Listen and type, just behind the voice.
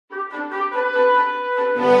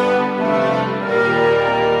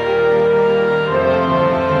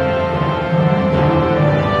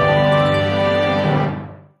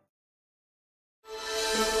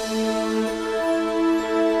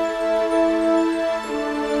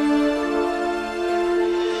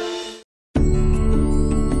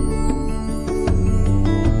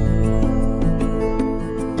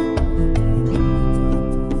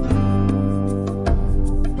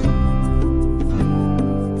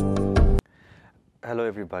Hello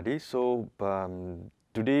everybody. So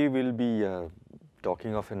today we'll be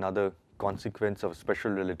talking of another consequence of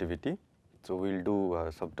special relativity. So we'll do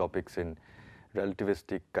subtopics in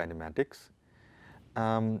relativistic kinematics.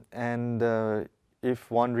 And if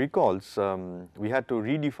one recalls, we had to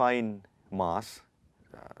redefine mass.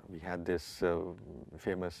 We had this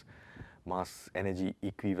famous mass energy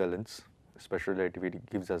equivalence. Special relativity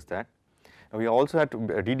gives us that. And we also had to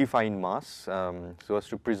redefine mass so as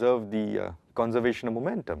to preserve the conservation of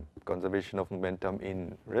momentum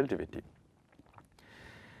in relativity.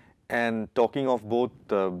 And talking of both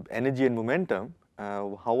energy and momentum,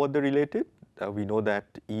 how are they related? We know that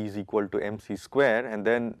E is equal to mc square, and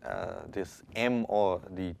then this m, or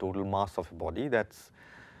the total mass of a body,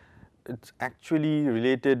 it's actually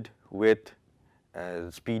related with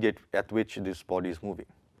speed at which this body is moving.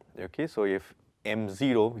 Okay, so if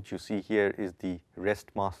m0, which you see here, is the rest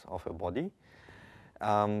mass of a body,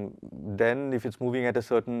 then if it's moving at a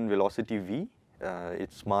certain velocity v,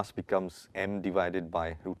 its mass becomes m divided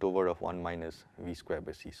by root over of 1 minus v square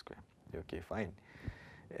by c square. Okay, fine.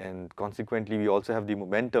 And consequently, we also have the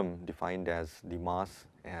momentum defined as the mass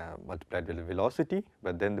multiplied with the velocity,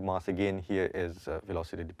 but then the mass again here is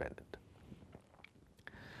velocity dependent.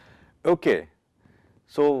 Okay,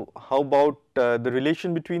 so how about the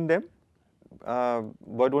relation between them?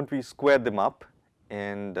 Why don't we square them up,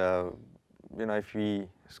 and if we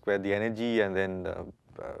square the energy and then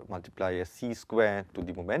multiply a c square to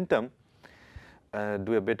the momentum,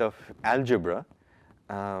 do a bit of algebra,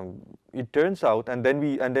 it turns out, and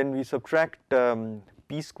then we subtract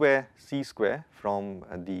p square c square from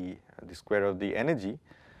the square of the energy.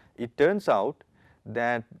 It turns out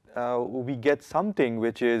that we get something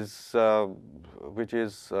which is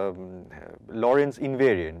Lorentz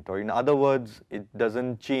invariant, or in other words, it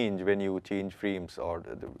doesn't change when you change frames, or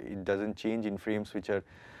it doesn't change in frames which are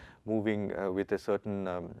moving with a certain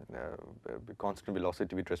constant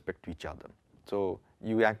velocity with respect to each other. So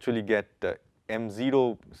you actually get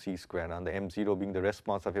m0 c square, and the m0 being the rest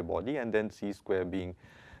mass of a body, and then c square being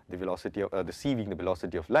the velocity of the c being the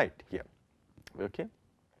velocity of light here. Okay.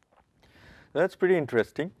 That's pretty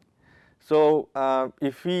interesting. So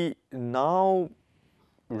if we now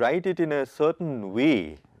write it in a certain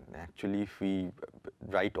way, actually if we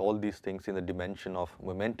write all these things in the dimension of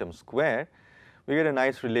momentum square, we get a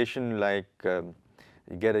nice relation like you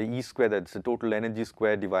get a E square, that's the total energy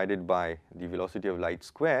square, divided by the velocity of light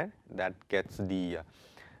square. That gets the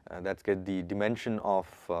dimension of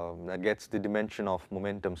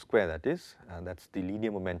momentum square. That's the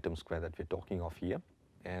linear momentum square that we're talking of here.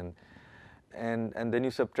 And then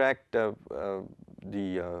you subtract the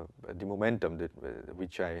momentum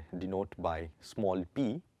which I denote by small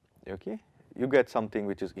p. Okay, you get something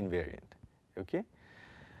which is invariant. Okay,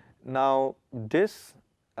 now this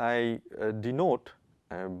I denote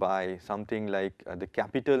by something like the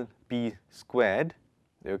capital P squared.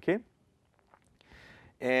 Okay,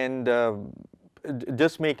 and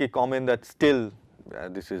just make a comment that still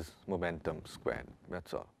this is momentum squared.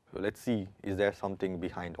 That's all. So let's see, is there something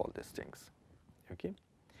behind all these things? Okay.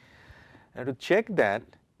 And to check that,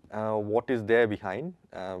 what is there behind,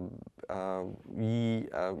 if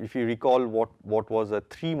you recall what was a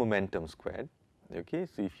 3 momentum squared. Okay,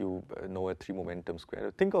 so if you know a 3 momentum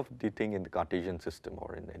squared, think of the thing in the Cartesian system,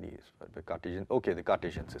 or in any the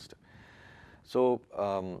Cartesian system. So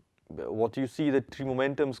what you see, the 3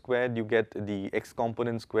 momentum squared, you get the x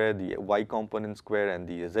component square, the y component square, and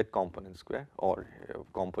the z component square, or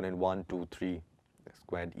component 1, 2, 3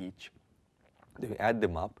 squared each. Then you add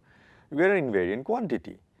them up, you get an invariant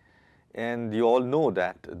quantity. And you all know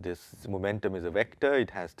that this momentum is a vector, it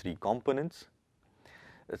has 3 components.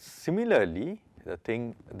 Similarly, the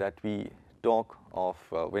thing that we talk of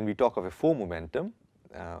when we talk of a 4 momentum,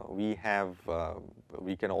 we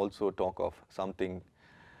can also talk of something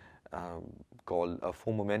called a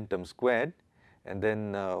 4 momentum squared. And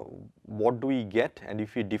then what do we get? And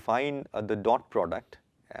if we define the dot product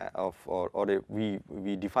we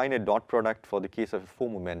define a dot product for the case of a 4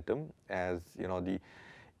 momentum as the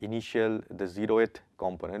 0th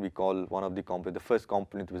component, we call one of the component, the first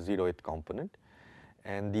component with 0th component,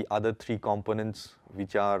 and the other 3 components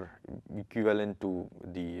which are equivalent to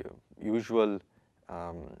the usual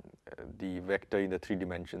the vector in the 3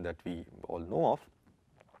 dimension that we all know of.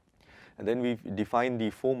 And then we define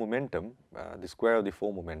the 4 momentum, the square of the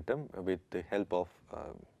 4 momentum, with the help of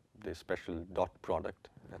the special dot product.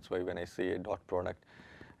 That's why when I say a dot product,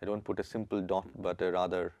 I don't put a simple dot, but a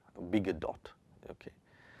rather bigger dot. Okay,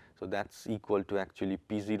 so that's equal to actually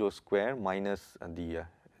p0 square minus the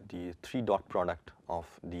 3 dot product of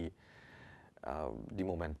the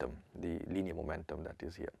momentum, the linear momentum that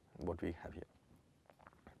is here, what we have here.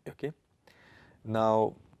 Okay.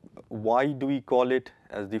 Now, why do we call it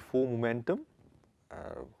as the 4 momentum?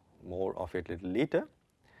 More of it a little later.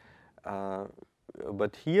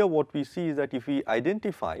 But here what we see is that if we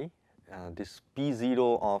identify this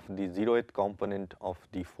P0 of the 0th component of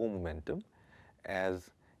the 4 momentum as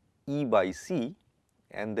E by C,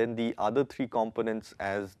 and then the other 3 components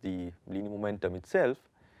as the linear momentum itself,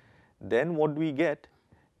 then what we get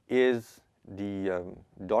is the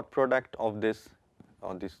dot product of this,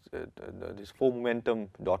 this 4 momentum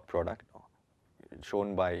dot product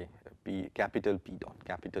shown by capital P dot.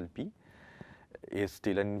 Capital P is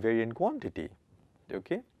still an invariant quantity.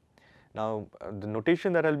 Okay. Now, the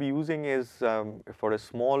notation that I will be using is for a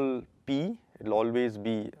small p, it will always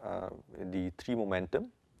be the 3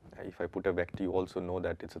 momentum. If I put a vector, you also know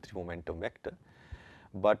that it is a 3 momentum vector.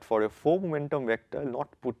 But for a 4 momentum vector, I will not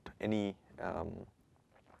put any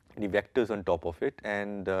vectors on top of it,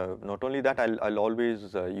 and not only that, I'll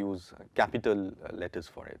always use capital letters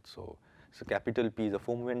for it. So capital P is a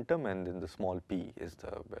 4 momentum, and then the small p is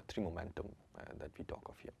the 3 momentum that we talk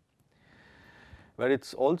of here. But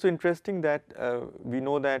it's also interesting that we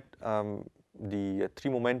know that the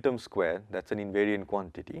 3 momentum square, that's an invariant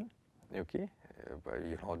quantity. Okay,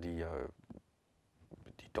 you know, the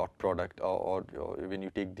dot product, or when you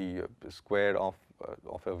take the square of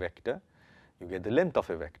a vector, you get the length of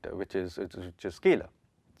a vector, which is scalar.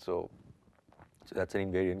 So that's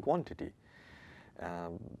an invariant quantity.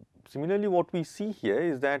 Similarly, what we see here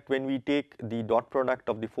is that when we take the dot product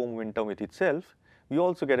of the 4 momentum with itself, we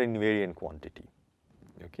also get an invariant quantity.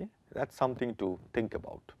 Okay, that's something to think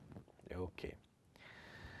about. Okay.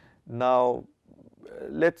 Now,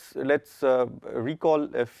 let's recall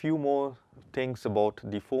a few more things about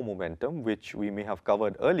the 4 momentum, which we may have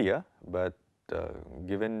covered earlier, but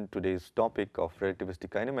given today's topic of relativistic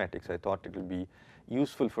kinematics, I thought it would be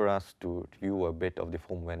useful for us to review a bit of the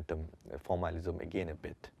 4 momentum formalism again a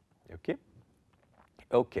bit. Okay.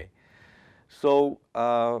 Okay. So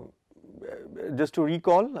just to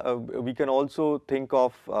recall, we can also think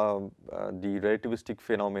of the relativistic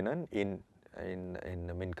phenomenon in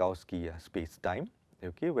Minkowski space-time,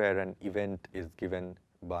 okay, where an event is given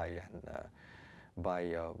by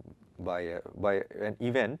an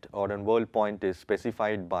event, or an world point is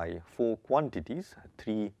specified by 4 quantities,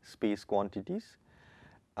 3 space quantities,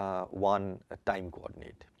 1 time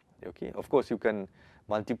coordinate. Okay. Of course, you can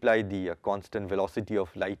multiply the constant velocity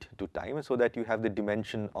of light to time, so that you have the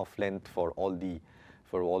dimension of length for all the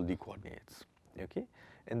coordinates. Okay.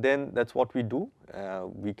 And then that's what we do.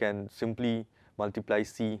 We can simply multiply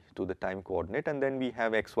c to the time coordinate, and then we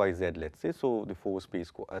have x, y, z, let's say. So the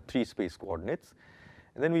 3 space coordinates,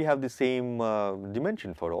 and then we have the same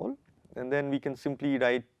dimension for all, and then we can simply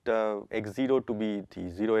write x0 to be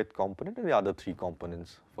the 0th component, and the other 3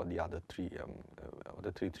 components for the other 3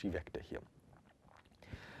 vector here.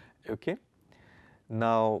 Okay.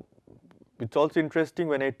 Now, it's also interesting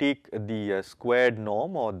when I take the squared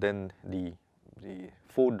norm, or then the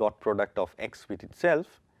 4 dot product of x with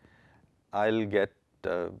itself, I'll get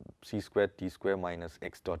c squared t square minus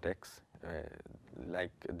x dot x,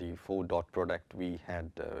 like the 4 dot product we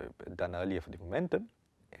had done earlier for the momentum.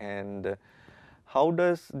 And how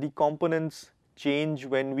does the components change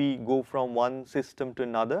when we go from one system to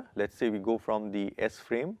another? Let's say we go from the S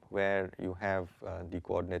frame, where you have the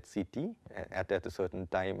coordinates ct at a certain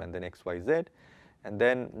time, and then x, y, z, and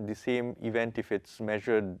then the same event, if it's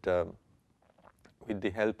measured with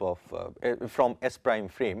the help of from S prime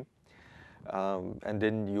frame, and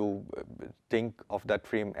then you think of that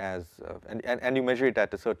frame as and you measure it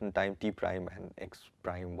at a certain time t prime and x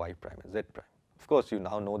prime, y prime, and z prime. Of course, you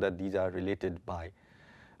now know that these are related by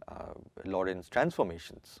Lorentz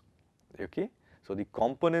transformations. Okay. So the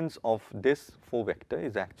components of this 4 vector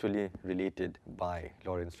is actually related by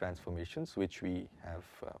Lorentz transformations, which we have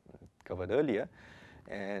covered earlier.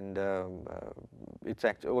 And it's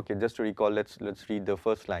actually, okay, just to recall, let's read the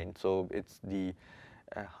first line. So it's the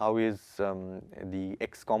how is the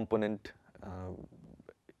x component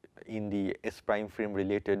in the S prime frame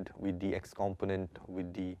related with the x component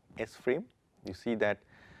with the S frame? You see that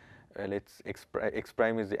x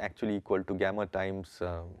prime is actually equal to gamma times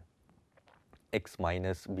x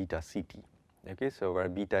minus beta ct. Okay, so where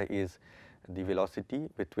beta is the velocity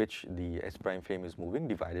with which the S prime frame is moving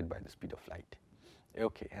divided by the speed of light.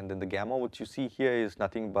 Okay, and then the gamma which you see here is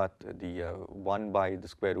nothing but the 1 by the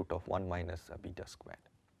square root of 1 minus beta squared.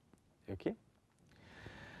 Okay.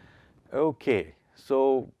 Okay,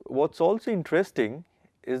 so what's also interesting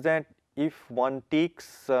is that if one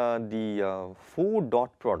takes the 4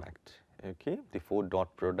 dot product, okay, the 4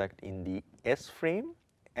 dot product in the S frame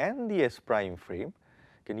and the S prime frame,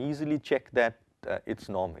 can easily check that its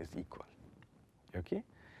norm is equal. Okay,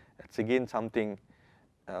 that's again something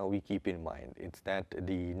we keep in mind. It's that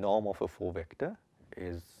the norm of a 4 vector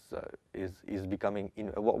is becoming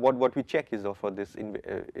what we check is for this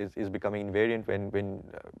is becoming invariant when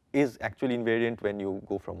is actually invariant when you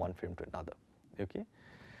go from one frame to another. Okay.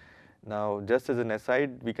 Now, just as an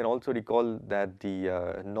aside, we can also recall that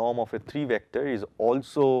the norm of a 3 vector is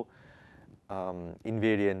also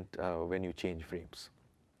invariant when you change frames.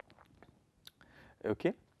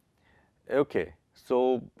 Okay. Okay.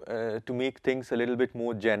 So, to make things a little bit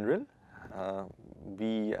more general,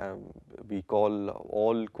 we call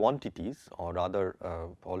all quantities, or rather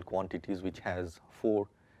all quantities which has 4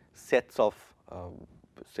 sets of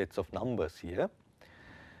numbers here.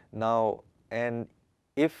 Now, and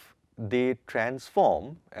if they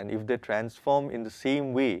transform, and if they transform in the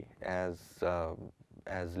same way as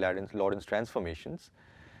Lorentz transformations,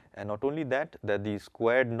 and not only that, the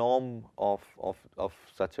squared norm of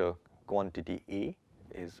such a quantity A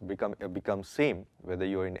is becomes same whether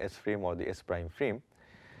you are in S frame or the S prime frame,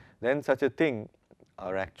 then such a thing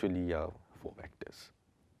are actually 4 vectors.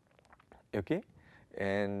 Okay,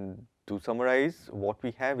 and to summarize, what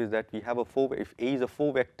we have is that we have if A is a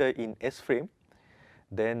 4 vector in S frame,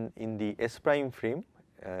 then in the S prime frame,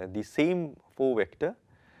 the same 4 vector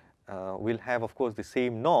will have, of course, the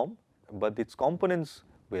same norm, but its components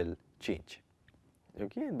will change.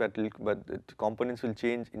 Okay, but the components will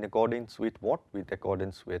change in accordance with what? With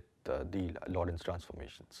accordance with the Lorentz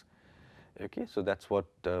transformations. Okay, so that's what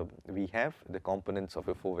we have. The components of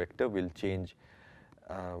a 4 vector will change.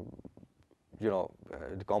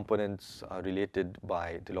 The components are related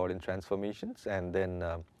by the Lorentz transformations, and then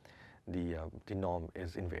the norm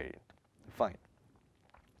is invariant. Fine.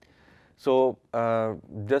 So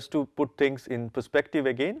just to put things in perspective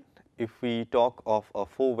again, if we talk of a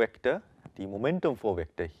 4 vector, the momentum 4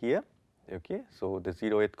 vector here, okay, so the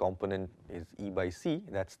 0th component is E by C,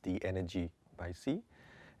 that's the energy by C,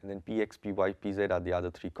 and then Px, Py, Pz are the other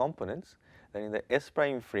 3 components. Then in the S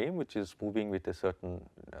prime frame, which is moving with a certain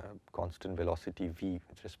constant velocity v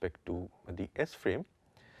with respect to the S frame,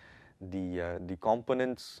 the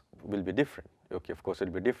components will be different. Okay, of course it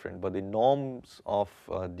will be different, but the norms of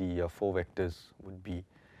the 4 vectors would be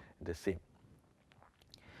the same.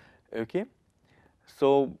 Okay,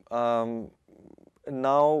 so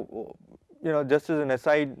now, just as an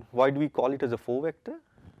aside, why do we call it as a 4 vector?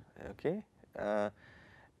 Okay,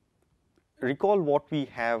 recall what we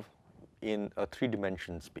have in a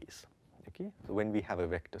 3-dimensional space. Okay, so when we have a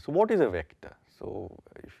vector, so what is a vector? So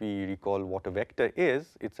if we recall what a vector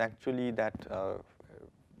is, it's actually that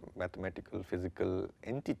mathematical physical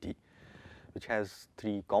entity which has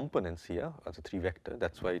 3 components here as a 3 vector.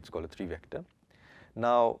 That's why it's called a 3 vector.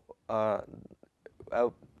 Now, a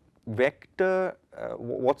vector,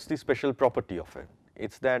 what's the special property of it?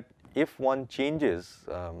 It's that if one changes,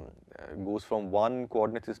 goes from one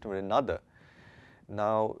coordinate system to another,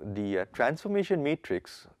 now the transformation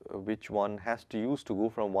matrix which one has to use to go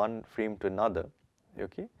from one frame to another,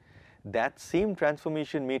 okay, that same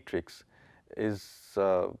transformation matrix is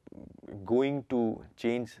going to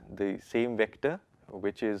change the same vector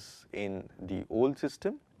which is in the old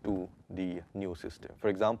system to the new system. For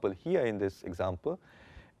example, here in this example,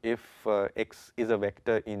 if x is a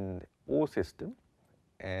vector in O system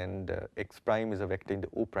and x prime is a vector in the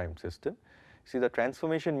O prime system, see the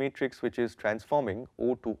transformation matrix which is transforming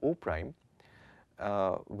O to O prime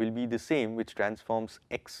will be the same which transforms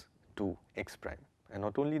x to x prime. And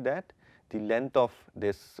not only that, the length of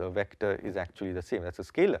this vector is actually the same. That's a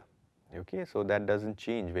scalar. Okay, so that doesn't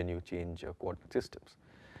change when you change coordinate systems.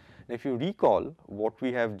 If you recall what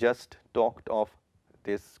we have just talked of,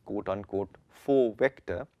 this quote unquote 4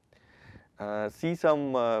 vector, see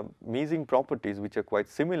some amazing properties which are quite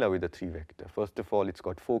similar with the 3 vector. First of all, it's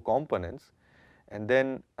got 4 components, and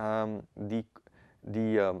then the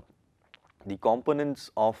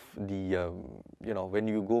components of the when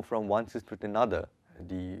you go from one system to another,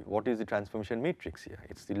 what is the transformation matrix here?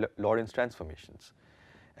 It's the Lorentz transformations.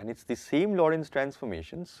 And it's the same Lorentz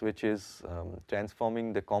transformations which is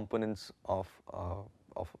transforming the components of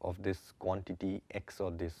this quantity x, or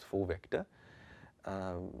this 4 vector,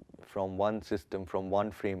 from one system, from one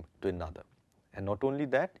frame to another. And not only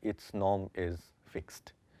that, its norm is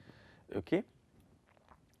fixed. Okay.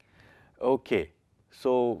 Okay.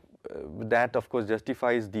 So that of course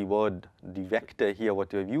justifies the word, the vector here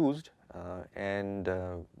what you have used, and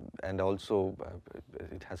also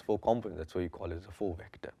it has 4 components. That's why you call it as a 4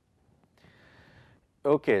 vector.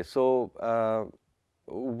 Okay, so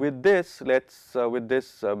with this, with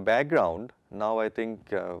this background, now I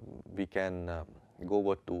think we can go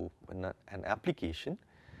over to an application.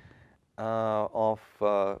 of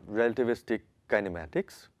relativistic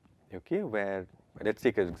kinematics, okay, where let's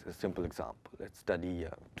take a simple example. Let's study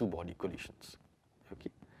two-body collisions.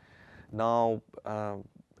 Okay. Now,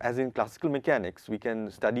 as in classical mechanics, we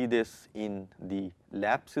can study this in the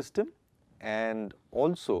lab system and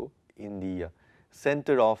also in the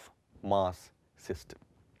center of mass system.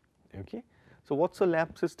 Okay. So, what's a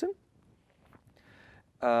lab system?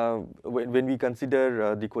 When we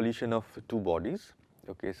consider the collision of two bodies,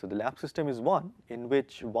 okay, so the lab system is one in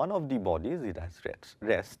which one of the bodies it has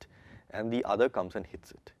rest and the other comes and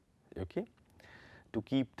hits it. Okay. To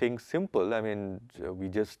keep things simple, I mean, we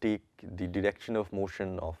just take the direction of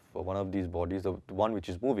motion of one of these bodies, the one which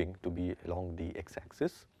is moving, to be along the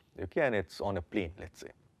x-axis, okay, and it's on a plane, let's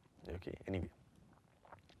say. Okay. Anyway,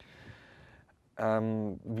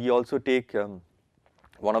 we also take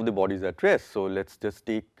one of the bodies at rest. So let's just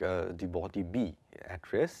take the body B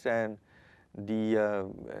at rest and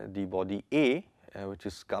the body A, which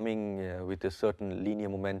is coming with a certain linear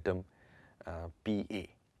momentum PA.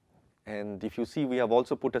 And if you see, we have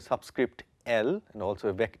also put a subscript L and also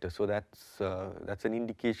a vector. So that's an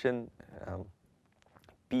indication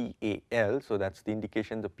PAL. So that's the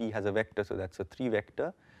indication the P has a vector. So that's a 3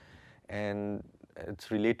 vector, and it's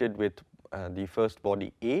related with the first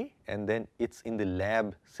body A, and then it's in the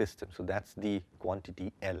lab system. So that's the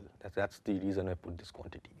quantity L. That's the reason I put this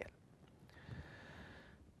quantity L.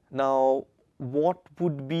 Now, what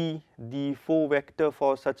would be the 4 vector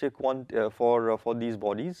for such a for these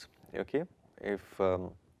bodies? Okay, if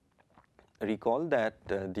recall that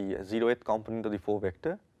the 0th component of the 4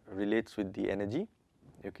 vector relates with the energy.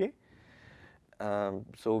 Okay,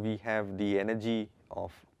 so we have the energy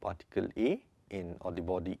of particle A or the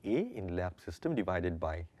body A in lab system divided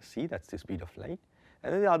by c, that's the speed of light,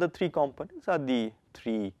 and then the other 3 components are the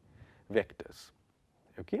 3 vectors,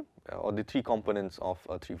 okay, or the 3 components of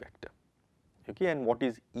a 3 vector. Okay, and what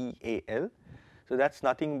is EAL? So that's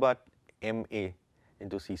nothing but ma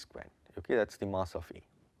into c squared. Okay, that's the mass of A.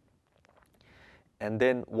 And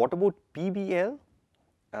then what about PBL?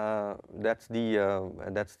 That's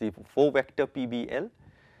the 4 vector PBL.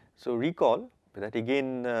 So recall that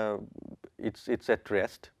again it's at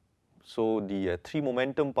rest. So the 3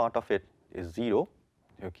 momentum part of it is 0.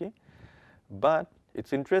 Okay, but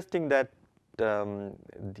it's interesting that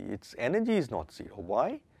its energy is not 0.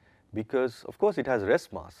 Why? Because of course it has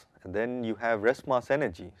rest mass, and then you have rest mass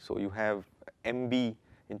energy. So you have mb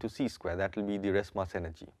into c square, that will be the rest mass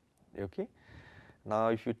energy. Okay. Now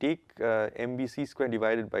if you take mbc square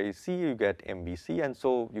divided by c, you get mbc, and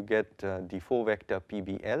so you get the 4 vector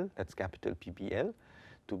PBL, that's capital PBL,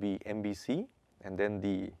 to be mbc, and then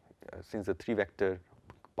the since the 3 vector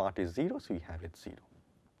part is 0, so we have it 0.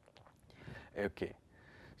 Okay.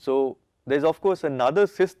 So there's of course another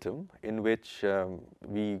system in which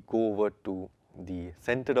we go over to the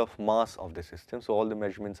center of mass of the system. So all the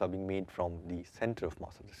measurements are being made from the center of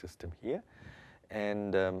mass of the system here,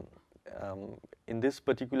 and in this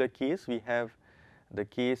particular case we have the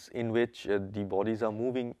case in which the bodies are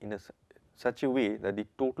moving in such a way that the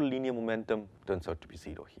total linear momentum turns out to be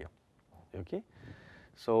 0 here. Okay.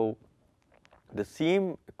 So the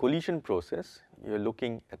same collision process, you're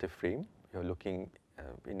looking at a frame, you're looking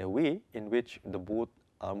in a way in which the both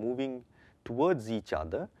are moving towards each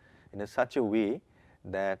other in such a way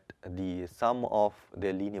that the sum of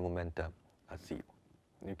their linear momentum are 0.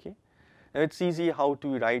 Okay. Now it's easy how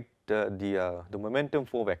to write the momentum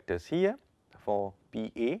 4 vectors here for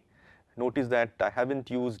PA. Notice that I haven't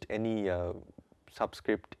used any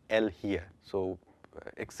subscript L here. So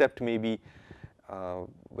except maybe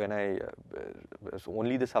when so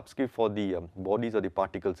only the subscript for the bodies or the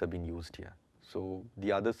particles have been used here. So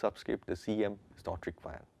the other subscript, the CM, is not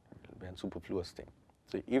required. It will be a superfluous thing.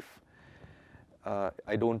 So if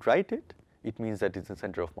I don't write it, it means that it's in the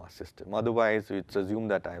center of mass system. Otherwise, it's assumed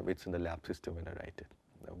that it's in the lab system when I write it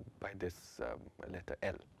by this letter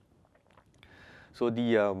L. So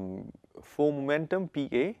the 4 momentum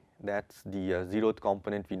PA, that's the 0th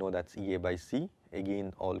component, we know that's EA by C.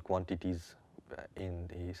 Again, all quantities in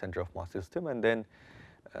the center of mass system, and then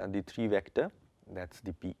the 3 vector, that's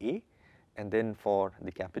the PA. And then for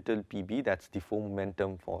the capital PB, that's the 4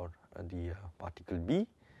 momentum for the particle B,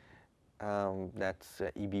 that's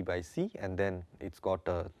EB by C, and then it's got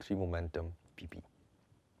a 3 momentum PP.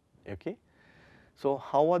 Okay. So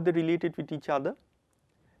how are they related with each other?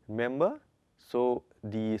 Remember, so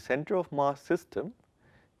the center of mass system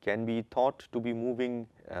can be thought to be moving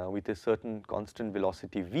with a certain constant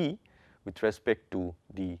velocity v with respect to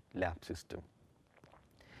the lab system.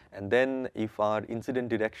 And then if our incident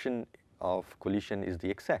direction of collision is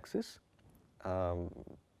the x-axis, so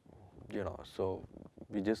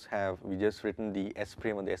we just written the S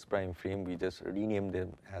frame and the S prime frame. We just renamed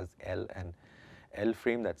them as L and L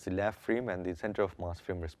frame, that's the lab frame, and the center of mass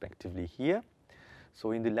frame respectively here.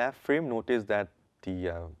 So in the lab frame, notice that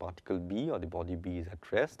the particle B or the body B is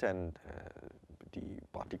at rest, and the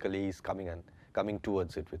particle A is coming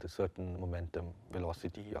towards it with a certain momentum,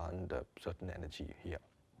 velocity, and certain energy here.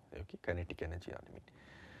 Okay, kinetic energy, I mean.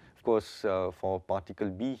 Of course, for particle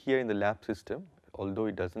B here in the lab system, although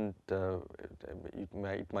it doesn't, you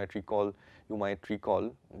might recall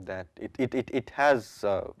that it has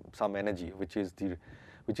some energy which is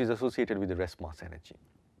associated with the rest mass energy.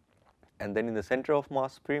 And then in the center of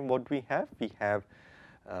mass frame, what we have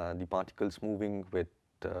the particles moving with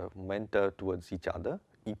momenta towards each other,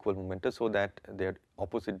 equal momenta, so that they are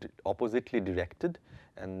oppositely directed,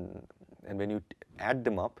 and when you add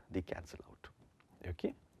them up, they cancel out.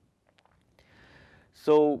 Okay.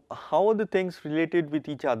 So how are the things related with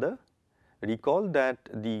each other? Recall that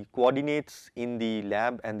the coordinates in the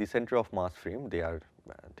lab and the center of mass frame, they are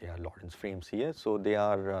Lorentz frames here, so they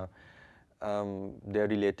are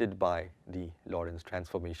related by the Lorentz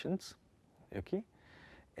transformations. Okay,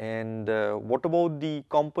 and what about the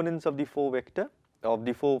components of the 4 vector of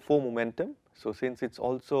the 4 momentum? So since it's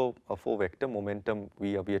also a 4 vector momentum,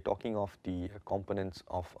 we are talking of the components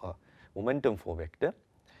of a momentum 4 vector.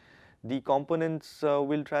 The components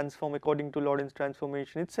will transform according to Lorentz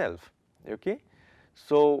transformation itself. Okay,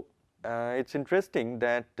 so it's interesting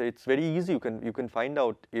that it's very easy. You can find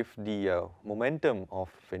out if the momentum of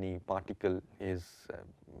any particle is,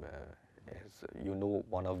 as you know,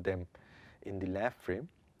 one of them in the lab frame.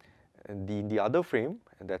 And in the other frame,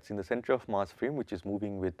 that's in the center of mass frame, which is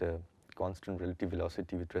moving with a constant relative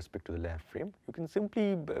velocity with respect to the lab frame. You can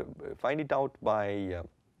simply find it out by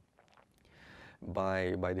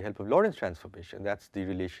the help of Lorentz transformation. That's the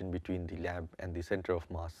relation between the lab and the center of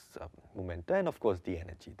mass momenta, and of course the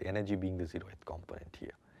energy being the 0th component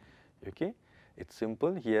here. Okay, it's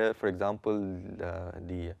simple here. For example,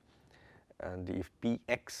 if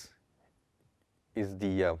Px is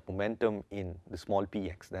the momentum in the small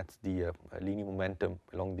px, that's the linear momentum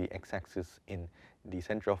along the x-axis in the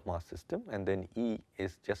center of mass system, and then E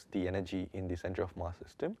is just the energy in the center of mass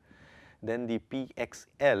system. Then the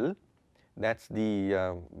Pxl, that's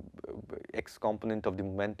the x component of the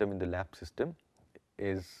momentum in the lab system,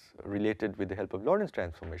 is related with the help of Lorentz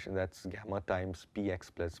transformation. That's gamma times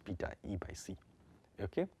Px plus beta E by C.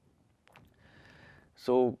 Okay.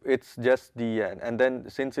 So it's just the, and then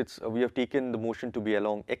since we have taken the motion to be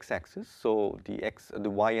along x-axis, so the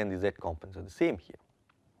y and the z components are the same here.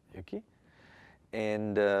 Okay.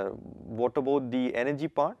 And what about the energy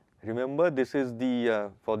part? Remember, this is the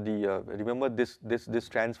remember this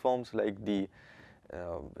transforms like the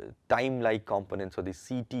time-like components, or the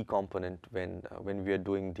CT component when we are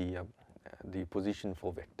doing the position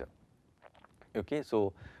 4 vector. Okay,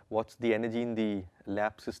 so what's the energy in the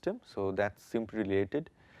lab system? So that's simply related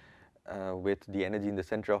with the energy in the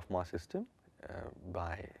center of mass system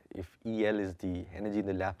by, if EL is the energy in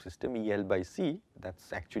the lab system, EL by C,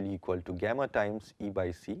 that's actually equal to gamma times E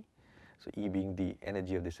by C. So E being the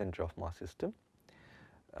energy of the center of mass system,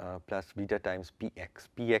 plus beta times Px,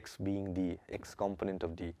 Px being the x component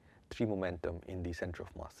of the 3 momentum in the center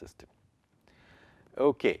of mass system.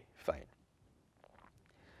 Okay, fine.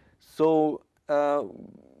 So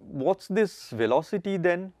what's this velocity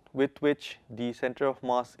then with which the center of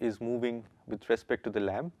mass is moving with respect to the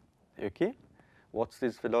lab? Okay, what's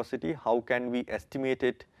this velocity? How can we estimate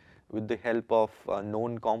it with the help of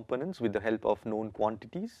known components, with the help of known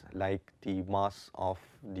quantities like the mass of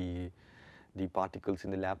the particles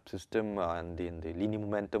in the lab system and the linear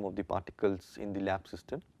momentum of the particles in the lab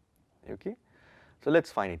system? Okay, so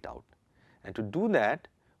let's find it out. And to do that,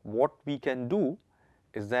 what we can do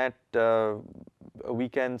is that we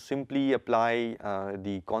can simply apply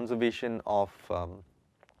the conservation of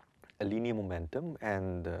a linear momentum,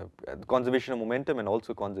 and conservation of momentum and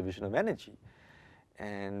also conservation of energy,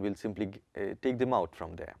 and we'll simply take them out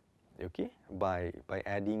from there. Okay, by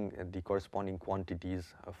adding the corresponding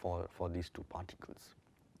quantities for these 2 particles.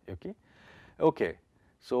 Okay, okay.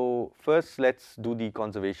 So first, let's do the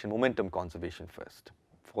momentum conservation first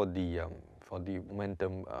for the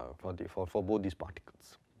momentum for both these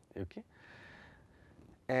particles. Okay,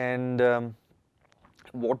 and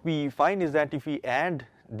what we find is that if we add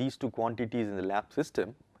these 2 quantities in the lab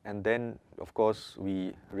system, and then of course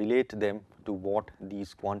we relate them to what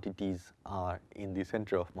these quantities are in the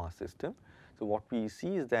center of mass system. So what we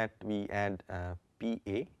see is that we add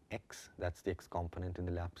PA x, that's the x component in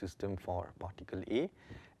the lab system for particle A,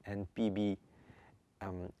 and PB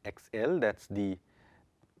XL, that's the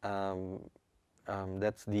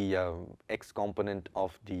That's the x component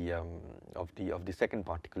of the second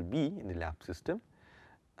particle B in the lab system.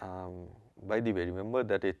 By the way, remember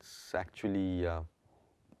that it's actually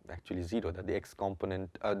 0. That the x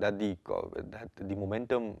component that the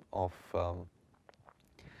momentum of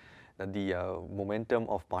momentum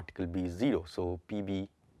of particle B is 0. So PB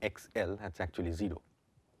XL, that's actually 0.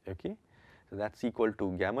 Okay, so that's equal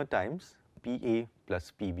to gamma times PA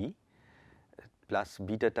plus PB plus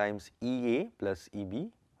beta times EA plus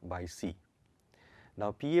EB by C.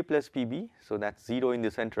 Now PA plus PB, so that's 0 in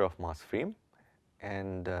the center of mass frame,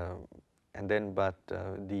 and then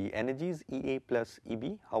the energies EA plus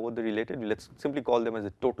EB, how are they related? Let's simply call them as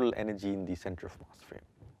the total energy in the center of mass frame.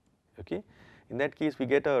 Okay, in that case we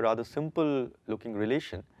get a rather simple looking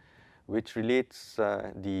relation which relates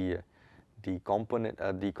the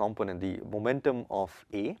momentum of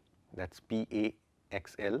A, that's PA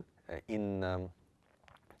XL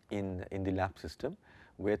in the lab system,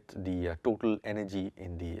 with the total energy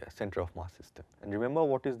in the center of mass system. And remember,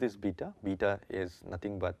 what is this beta? Beta is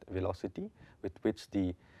nothing but velocity with which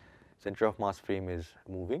the center of mass frame is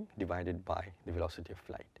moving divided by the velocity of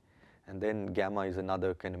light. And then gamma is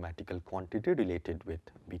another kinematical quantity related with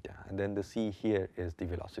beta. And then the C here is the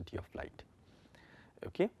velocity of light,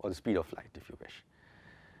 okay, or the speed of light if you wish.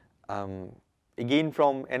 Again,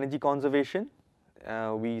 from energy conservation,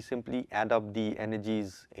 we simply add up the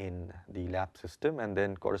energies in the lab system and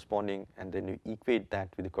then you equate that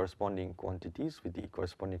with the corresponding quantities with the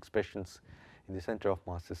corresponding expressions in the center of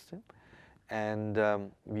mass system, and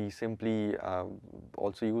we simply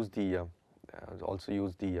also use the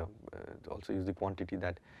quantity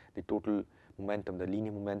that the total momentum, the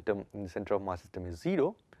linear momentum in the center of mass system is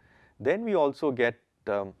 0. Then we also get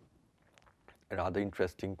a rather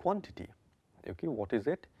interesting quantity. Okay, what is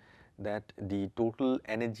it? That the total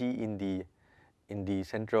energy in the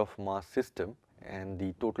center of mass system and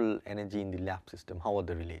the total energy in the lab system, how are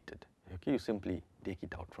they related? Okay, you simply take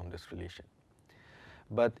it out from this relation.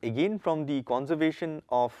 But again, from the conservation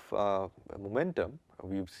of momentum,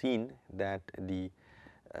 we've seen that the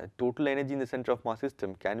total energy in the center of mass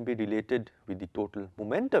system can be related with the total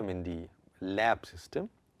momentum in the lab system.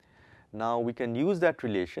 Now we can use that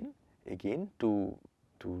relation again to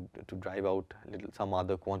drive out some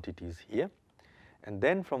other quantities here, and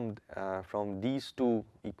then from these two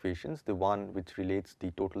equations, the one which relates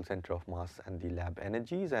the total center of mass and the lab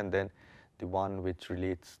energies, and then the one which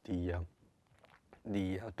relates the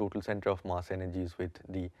total center of mass energies with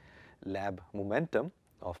the lab momentum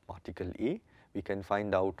of particle A, we can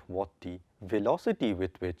find out what the velocity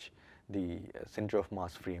with which the center of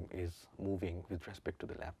mass frame is moving with respect to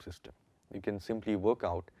the lab system. You can simply work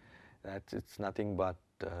out that it's nothing but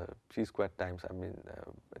c squared times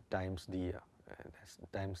times the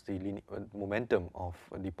momentum of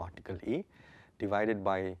the particle A divided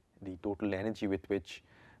by the total energy with which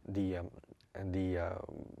the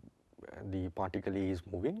particle A is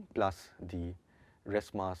moving plus the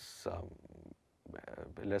rest mass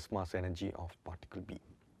energy of particle B.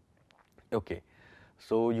 Okay,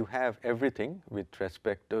 so you have everything with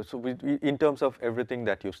respect to, in terms of everything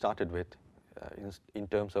that you started with in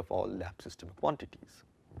terms of all lab system quantities.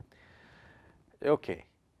 Okay,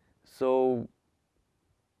 so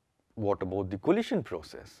what about the collision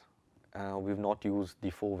process? We've not used the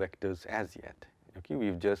 4 vectors as yet. Okay,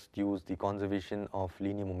 we've just used the conservation of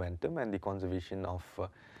linear momentum and the conservation of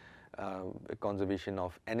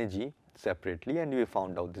energy separately, and we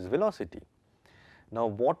found out this velocity. Now,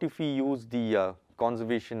 what if we use the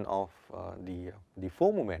conservation of the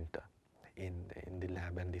 4 momenta in the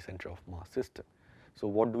lab and the center of mass system? So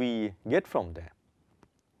what do we get from there?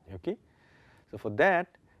 Okay, so for that,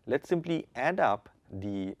 let's simply add up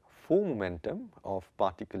the 4 momentum of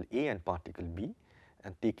particle A and particle B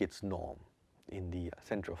and take its norm in the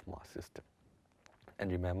center of mass system.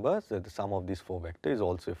 And remember that the sum of these 4 vectors is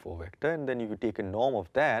also a 4 vector, and then if you take a norm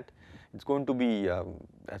of that, it's going to be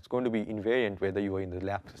invariant whether you are in the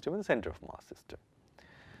lab system or the center of mass system.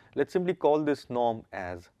 Let's simply call this norm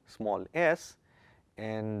as small s,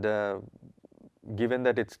 and given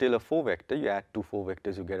that it's still a 4 vector, you add 2 4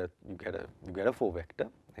 vectors, you get a 4 vector.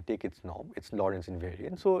 I take its norm, it's Lorentz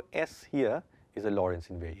invariant. So s here is a Lorentz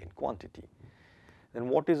invariant quantity. Then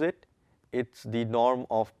what is it? It's the norm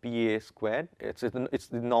of PA squared. It's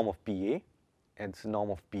the norm of PA, and it's the norm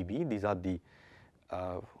of PB. These are the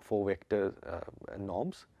 4 vector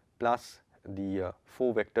norms plus the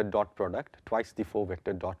 4 vector dot product, twice the 4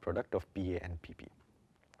 vector dot product of PA and PB.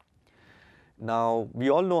 Now we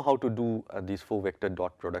all know how to do these 4 vector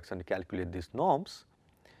dot products and calculate these norms,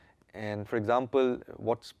 And for example,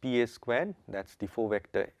 what's PA squared? That's the 4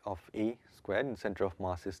 vector of A squared in center of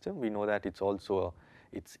mass system. We know that it's also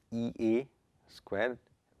it's EA squared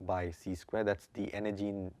by C squared. That's the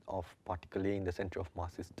energy of particle A in the center of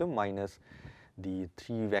mass system minus the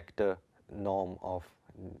 3 vector norm of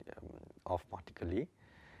particle A.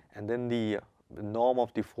 And then the norm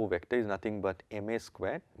of the 4 vector is nothing but MA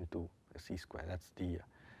squared into C squared. That's the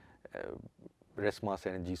rest mass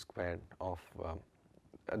energy squared of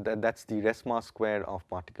that's the rest mass square of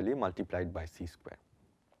particle A multiplied by C square.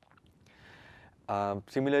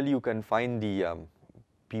 Similarly, you can find the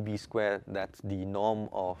PB square. That's the norm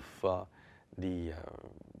of the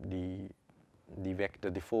vector,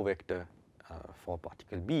 the 4 vector for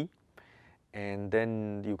particle B, and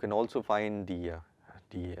then you can also find the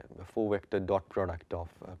 4 vector dot product of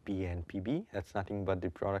PA and PB. That's nothing but the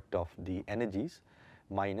product of the energies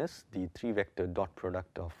minus the 3 vector dot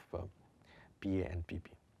product of PA and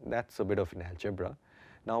PB. That's a bit of an algebra.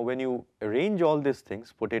 Now, when you arrange all these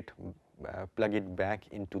things, plug it back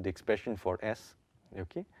into the expression for S,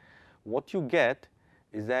 okay, what you get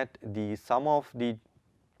is that the sum of the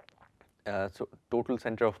total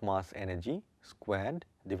center of mass energy squared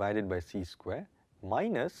divided by C square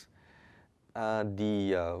minus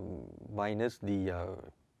the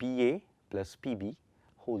PA plus PB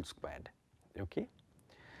whole squared, okay.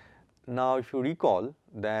 Now, if you recall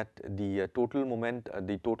that the total momenta,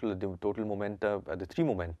 the three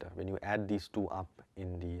momenta, when you add these two up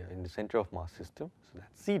in the center of mass system, so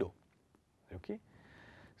that's 0, okay.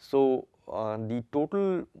 So, the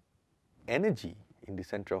total energy in the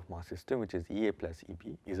center of mass system, which is EA plus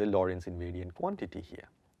EB, is a Lorentz invariant quantity here,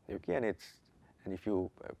 okay, and if you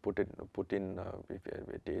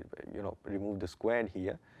remove the squared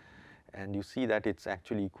here, and you see that it's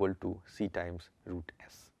actually equal to C times root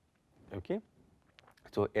S. Okay,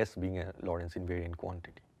 so S being a Lorentz invariant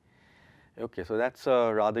quantity. Okay, so that's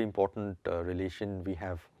a rather important relation we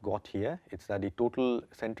have got here. It's that the total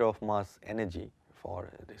center of mass energy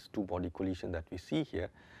for this two body collision that we see here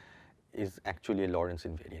is actually a Lorentz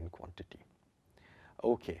invariant quantity.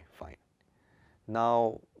 Okay, fine.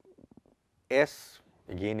 Now, S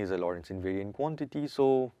again is a Lorentz invariant quantity,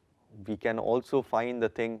 so we can also find the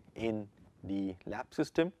thing in the lap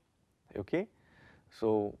system. Okay,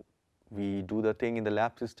 so we do the thing in the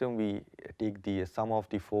lap system, we take the sum of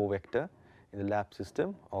the 4 vector in the lap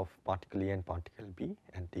system of particle A and particle B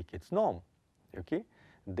and take its norm, okay.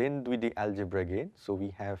 Then do the algebra again, so we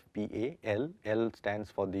have PA, L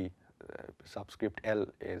stands for the subscript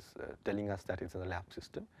L is telling us that it's in the lap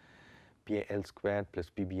system, PA L squared plus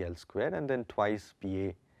PB L squared, and then twice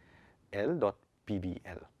PA L dot PB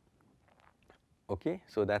L, okay.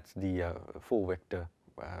 So that's the 4 vector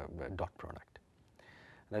dot product.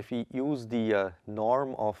 Now, if we use the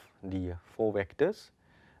norm of the 4 vectors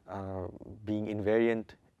being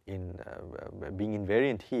invariant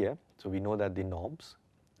here, so we know that the norms,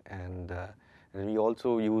 and we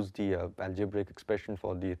also use the algebraic expression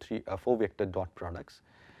for the 4 vector dot products.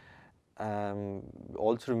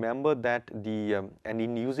 Also remember that the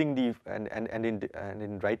in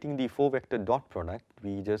writing the 4 vector dot product,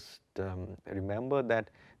 we just remember that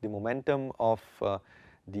the momentum of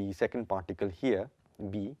the second particle here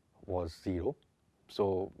B was 0.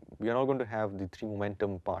 So, we are not going to have the 3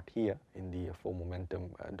 momentum part here in the 4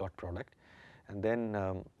 momentum dot product, and then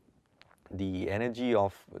the energy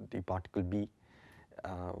of the particle B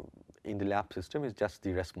in the lap system is just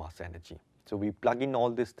the rest mass energy. So, we plug in all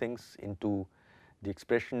these things into the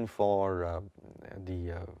expression for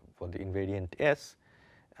the invariant S.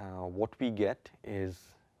 What we get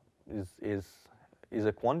is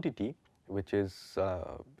a quantity which is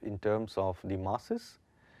in terms of the masses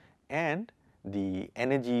and the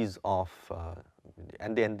energies of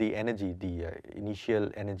and then the energy, the initial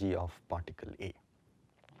energy of particle A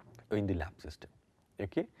in the lap system,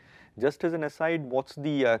 okay. Just as an aside, what's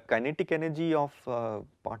the kinetic energy of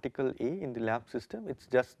particle A in the lap system? It's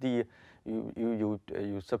just the you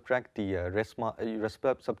subtract the rest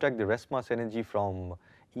mass energy from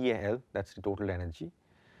EAL, that's the total energy,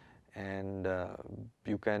 and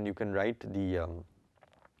you can write the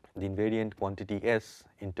invariant quantity S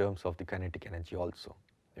in terms of the kinetic energy also,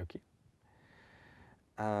 okay.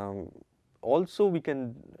 Also, we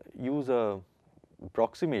can use a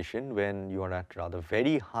approximation when you are at rather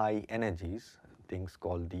very high energies, things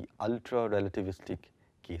called the ultra relativistic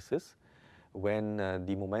cases, when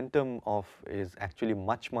the momentum is actually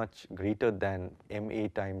much greater than ma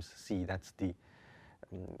times c, that's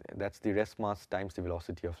the rest mass times the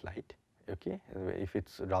velocity of light, okay. If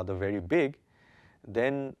it's rather very big,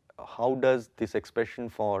 then how does this expression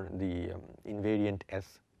for the invariant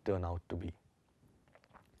S turn out to be?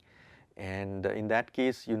 And in that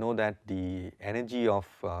case, you know that the energy of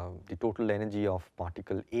the total energy of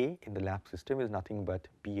particle A in the lab system is nothing but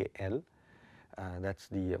PAL. That's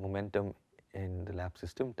the momentum in the lab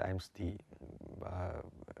system times the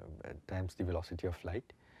velocity of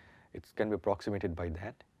light. It can be approximated by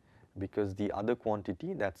that, because the other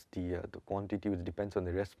quantity, that's the quantity which depends on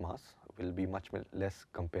the rest mass, will be much less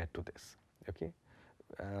compared to this. Okay.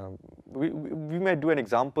 We might do an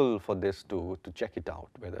example for this to check it out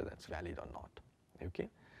whether that's valid or not. Okay.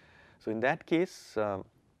 So in that case,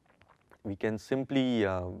 we can simply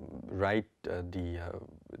write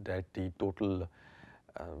that the total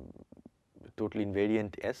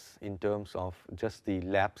invariant S in terms of just the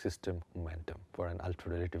lab system momentum for an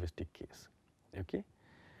ultra relativistic case. Okay.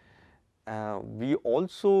 We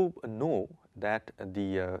also know that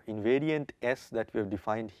the invariant S that we have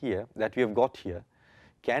defined here, that we have got here,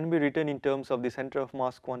 can be written in terms of the center of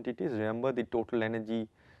mass quantities. Remember, the total energy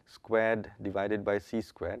squared divided by c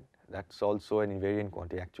squared, that's also an invariant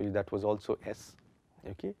quantity. Actually, that was also S.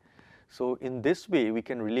 Okay. So in this way, we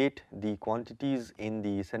can relate the quantities in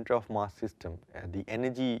the center of mass system, the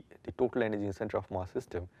total energy in the center of mass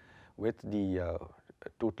system, with the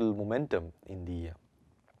total momentum in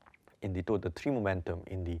the total 3 momentum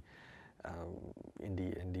in the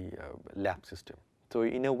lab system. So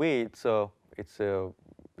in a way, it's a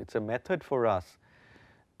method for us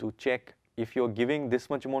to check if you're giving this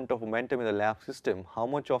much amount of momentum in the lab system, how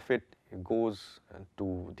much of it goes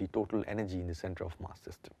to the total energy in the center of mass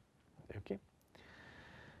system. Okay.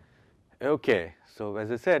 Okay. So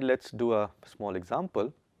as I said, let's do a small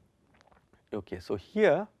example. Okay. So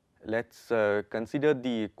here, let's consider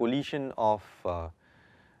the collision of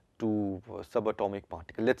two subatomic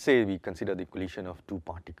particles. Let's say we consider the collision of two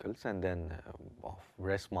particles, and then of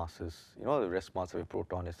rest masses. You know, the rest mass of a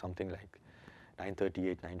proton is something like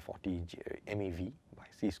 938, 940 MeV by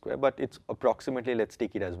c square, but it's approximately, let's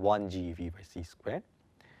take it as 1 GeV by c square.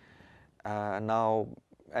 Now,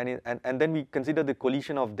 and then we consider the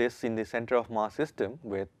collision of this in the center of mass system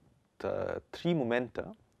with 3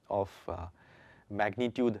 momenta of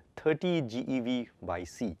magnitude 30 GeV by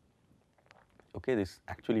c. Okay, this is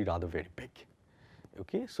actually rather very big.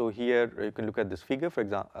 Okay, so here you can look at this figure. For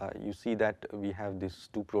example, you see that we have these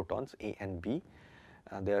two protons A and B.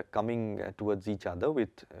 They are coming towards each other with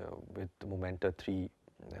momenta 30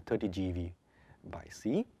 GeV by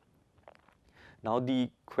c. Now the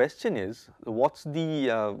question is, what's the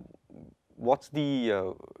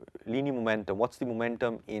linear momentum? What's the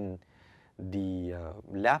momentum in the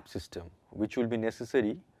lab system, which will be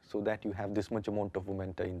necessary so that you have this much amount of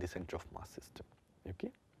momenta in the center of mass system?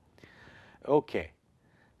 Okay. Okay.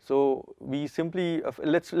 So we simply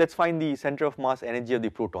let's find the center of mass energy of the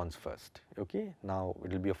protons first. Okay. Now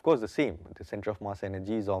it will be of course the same. The center of mass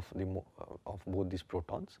energies of both these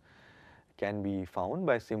protons can be found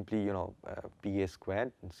by simply Pa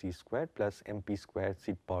squared and c squared plus mp squared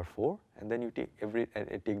c power 4, and then you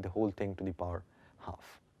take the whole thing to the power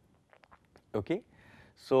half. Okay.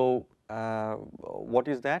 So what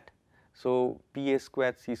is that? So Pa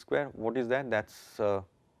squared c squared, what is that? That's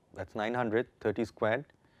 900, 30 squared.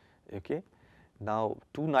 Okay. Now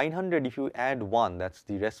to 900, if you add 1, that's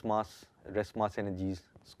the rest mass energies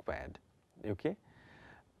squared. Okay.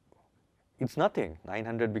 It's nothing.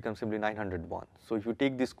 900 becomes simply 901. So if you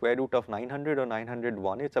take the square root of 900 or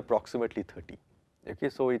 901, it's approximately 30. Okay.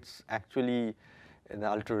 So it's actually an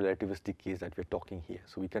ultra relativistic case that we're talking here.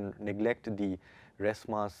 So we can neglect the rest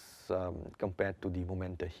mass compared to the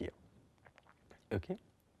momenta here. Okay.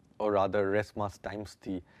 Or rather, rest mass times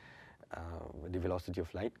the velocity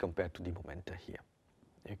of light compared to the momenta here.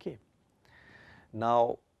 Okay.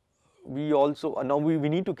 Now we also we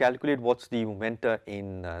need to calculate what's the momenta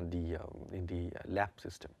in the lab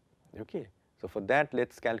system. Okay. So for that,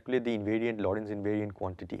 let's calculate the Lorentz invariant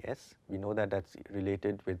quantity S. We know that that's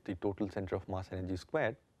related with the total center of mass energy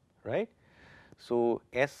squared, right? So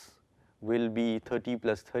S will be 30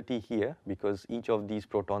 plus 30 here, because each of these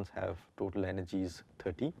protons have total energies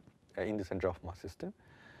 30 in the center of mass system.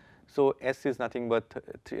 So S is nothing but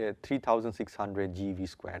 3600 GeV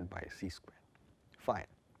squared by c squared. Fine.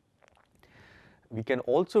 We can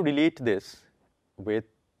also relate this with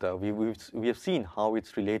we have seen how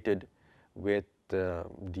it's related with the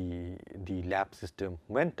lab system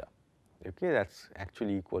momenta. Okay, that's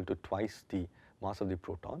actually equal to twice the mass of the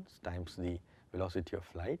protons times the velocity of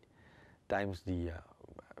light times the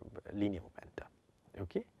linear momenta.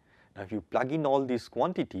 Okay. Now if you plug in all these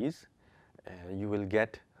quantities, you will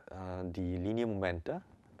get the linear momenta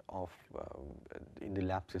of in the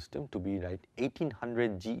lab system to be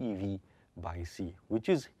 1800 GeV by c, which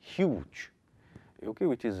is huge. Okay,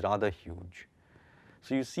 which is rather huge.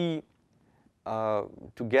 So you see,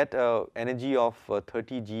 to get an energy of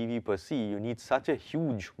 30 GeV per C, you need such a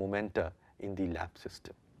huge momenta in the lab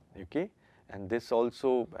system, okay? And this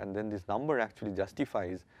also, and then this number actually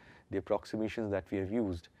justifies the approximations that we have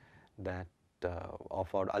used, that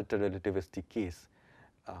of our ultra-relativistic case,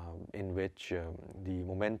 in which the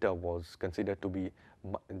momenta was considered to be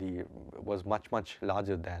was much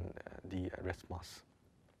larger than the rest mass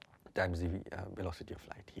times the velocity of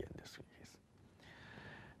light here in this case.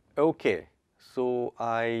 Okay, so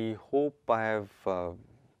I hope I have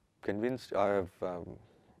convinced, I have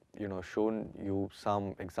shown you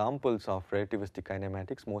some examples of relativistic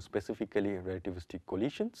kinematics, more specifically relativistic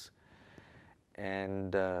collisions,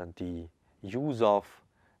 and the use of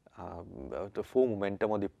the four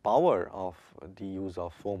momentum, or the power of the use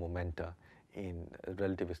of four momenta in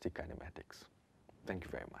relativistic kinematics. Thank you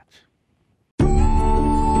very much.